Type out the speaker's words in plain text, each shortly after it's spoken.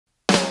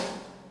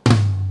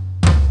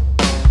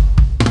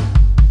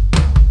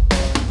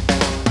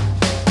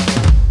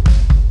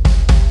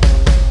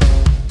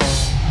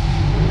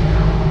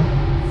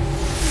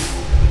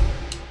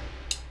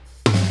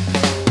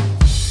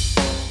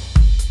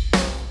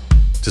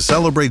To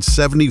celebrate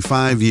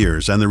 75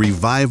 years and the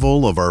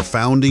revival of our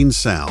founding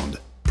sound,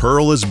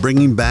 Pearl is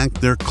bringing back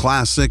their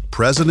classic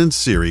President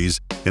Series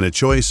in a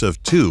choice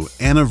of 2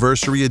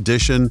 Anniversary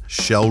Edition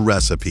shell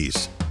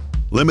recipes.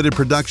 Limited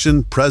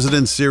production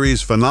President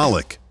Series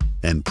Phenolic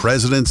and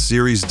President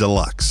Series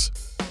Deluxe.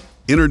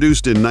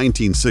 Introduced in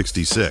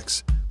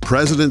 1966,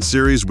 President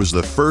Series was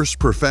the first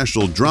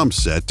professional drum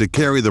set to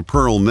carry the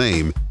Pearl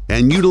name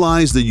and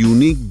utilize the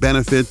unique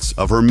benefits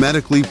of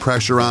hermetically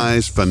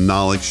pressurized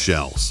phenolic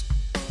shells.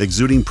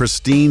 Exuding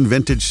pristine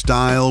vintage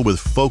style with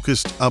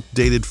focused,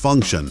 updated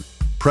function,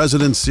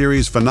 President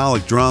Series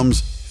Phenolic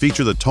drums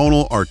feature the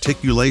tonal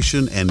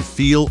articulation and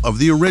feel of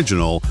the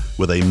original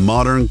with a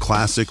modern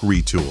classic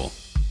retool.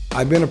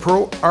 I've been a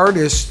Pearl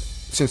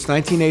artist since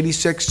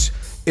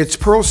 1986. It's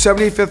Pearl's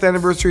 75th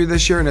anniversary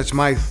this year, and it's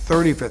my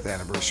 35th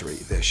anniversary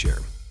this year.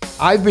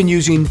 I've been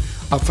using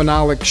a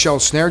phenolic shell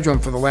snare drum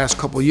for the last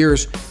couple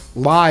years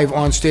live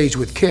on stage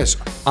with Kiss.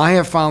 I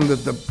have found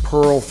that the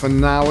Pearl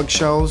phenolic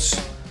shells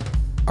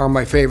are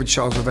my favorite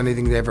shells of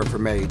anything they've ever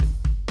made.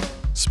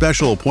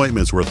 Special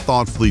appointments were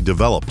thoughtfully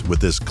developed with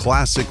this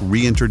classic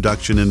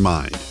reintroduction in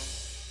mind.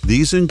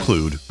 These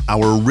include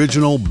our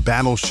original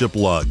Battleship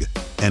lug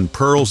and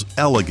Pearl's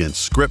elegant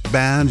script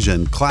badge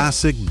and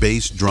classic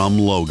bass drum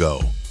logo.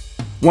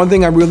 One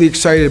thing I'm really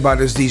excited about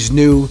is these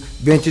new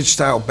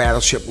vintage-style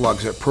Battleship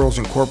lugs that Pearl's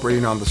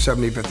incorporating on the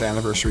 75th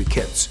anniversary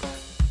kits.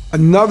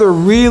 Another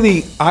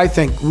really, I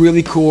think,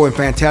 really cool and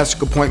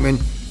fantastic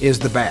appointment is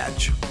the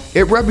badge.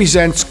 It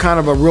represents kind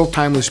of a real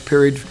timeless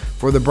period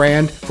for the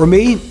brand. For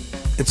me,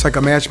 it's like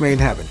a match made in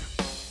heaven.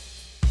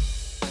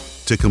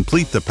 To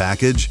complete the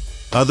package,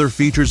 other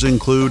features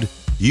include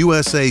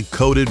USA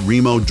Coated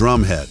Remo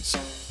drumheads,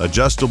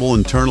 adjustable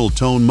internal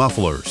tone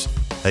mufflers,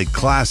 a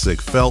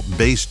classic felt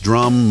bass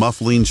drum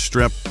muffling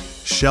strip,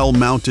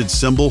 shell-mounted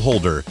cymbal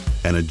holder,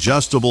 and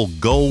adjustable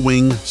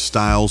Gullwing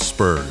style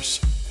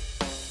spurs.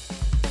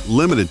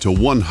 Limited to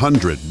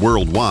 100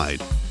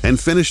 worldwide and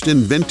finished in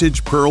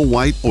vintage pearl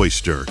white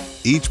oyster,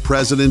 each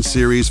President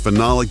Series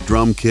Phenolic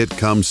drum kit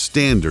comes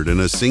standard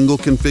in a single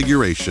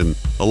configuration,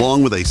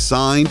 along with a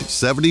signed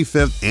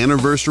 75th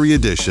Anniversary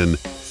Edition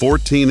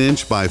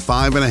 14-inch by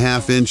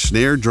 5.5-inch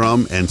snare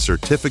drum and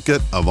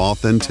certificate of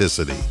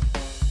authenticity.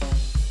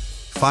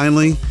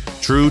 Finally,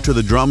 true to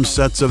the drum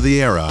sets of the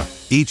era,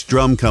 each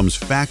drum comes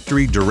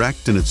factory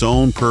direct in its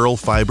own pearl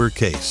fiber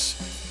case.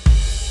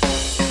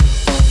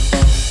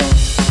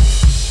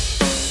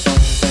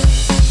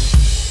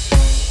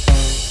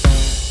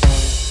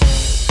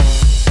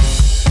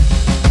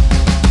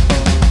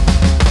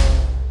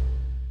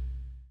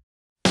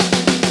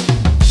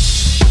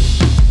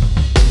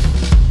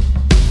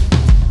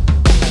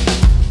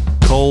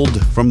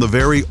 From the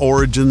very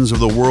origins of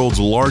the world's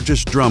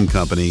largest drum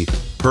company,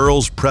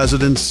 Pearl's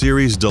President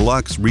Series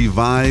Deluxe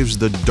revives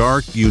the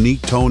dark,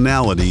 unique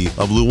tonality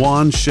of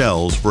Luan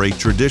shells for a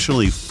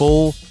traditionally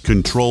full,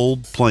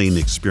 controlled playing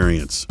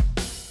experience.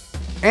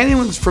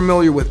 Anyone's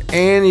familiar with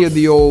any of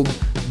the old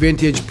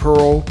vintage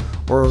Pearl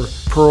or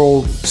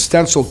Pearl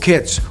stencil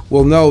kits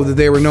will know that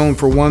they were known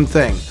for one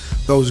thing: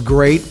 those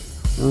great,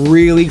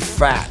 really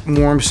fat,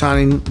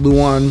 warm-sounding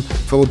Luan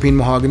Philippine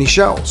mahogany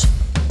shells.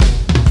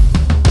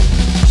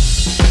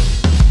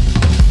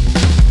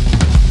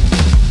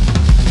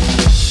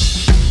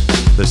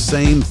 The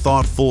same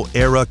thoughtful,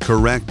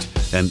 era-correct,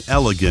 and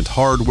elegant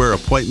hardware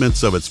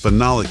appointments of its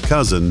phenolic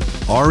cousin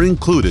are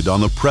included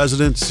on the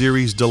President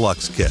Series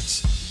Deluxe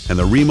kits, and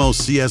the Remo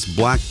CS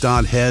Black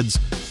Dot heads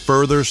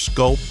further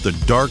sculpt the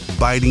dark,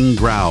 biting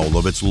growl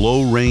of its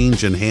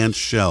low-range enhanced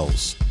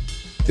shells.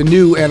 The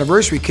new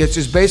anniversary kits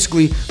is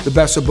basically the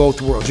best of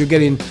both worlds. You're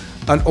getting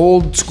an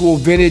old-school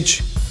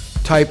vintage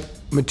type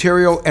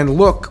material and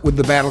look with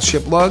the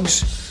Battleship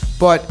lugs,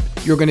 but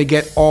you're going to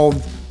get all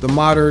the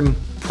modern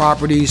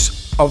properties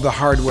of the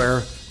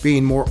hardware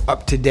being more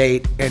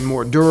up-to-date and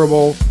more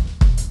durable.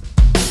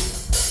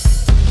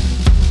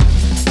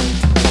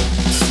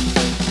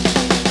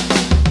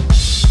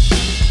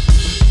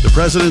 The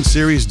President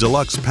Series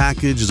Deluxe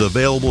package is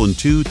available in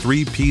 2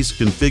 3-piece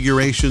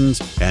configurations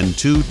and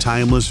 2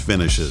 timeless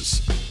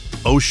finishes: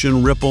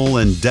 Ocean Ripple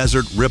and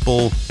Desert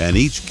Ripple, and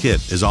each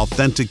kit is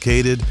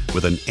authenticated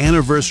with an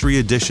Anniversary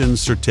Edition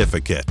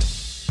certificate.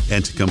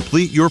 And to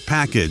complete your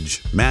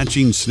package,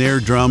 matching snare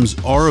drums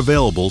are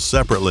available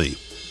separately.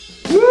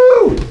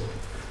 Woo!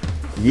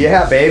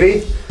 Yeah,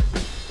 baby.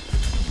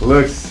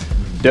 Looks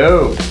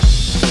dope.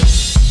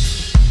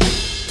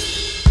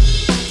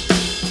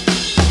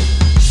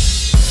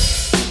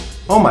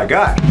 Oh my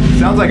God,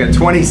 sounds like a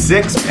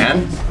 26,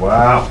 man.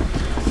 Wow.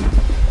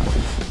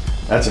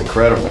 That's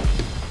incredible.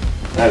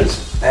 That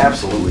is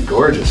absolutely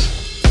gorgeous.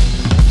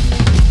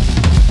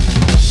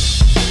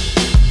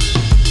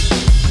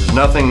 There's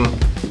nothing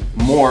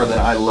more that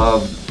I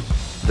love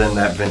than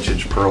that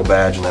vintage Pearl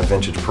badge and that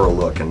vintage Pearl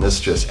look, and this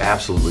just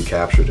absolutely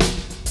captured it.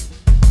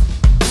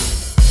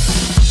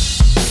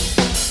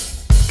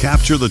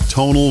 Capture the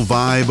tonal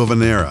vibe of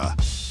an era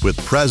with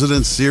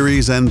President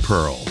Series and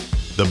Pearl,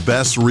 the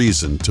best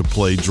reason to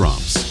play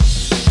drums.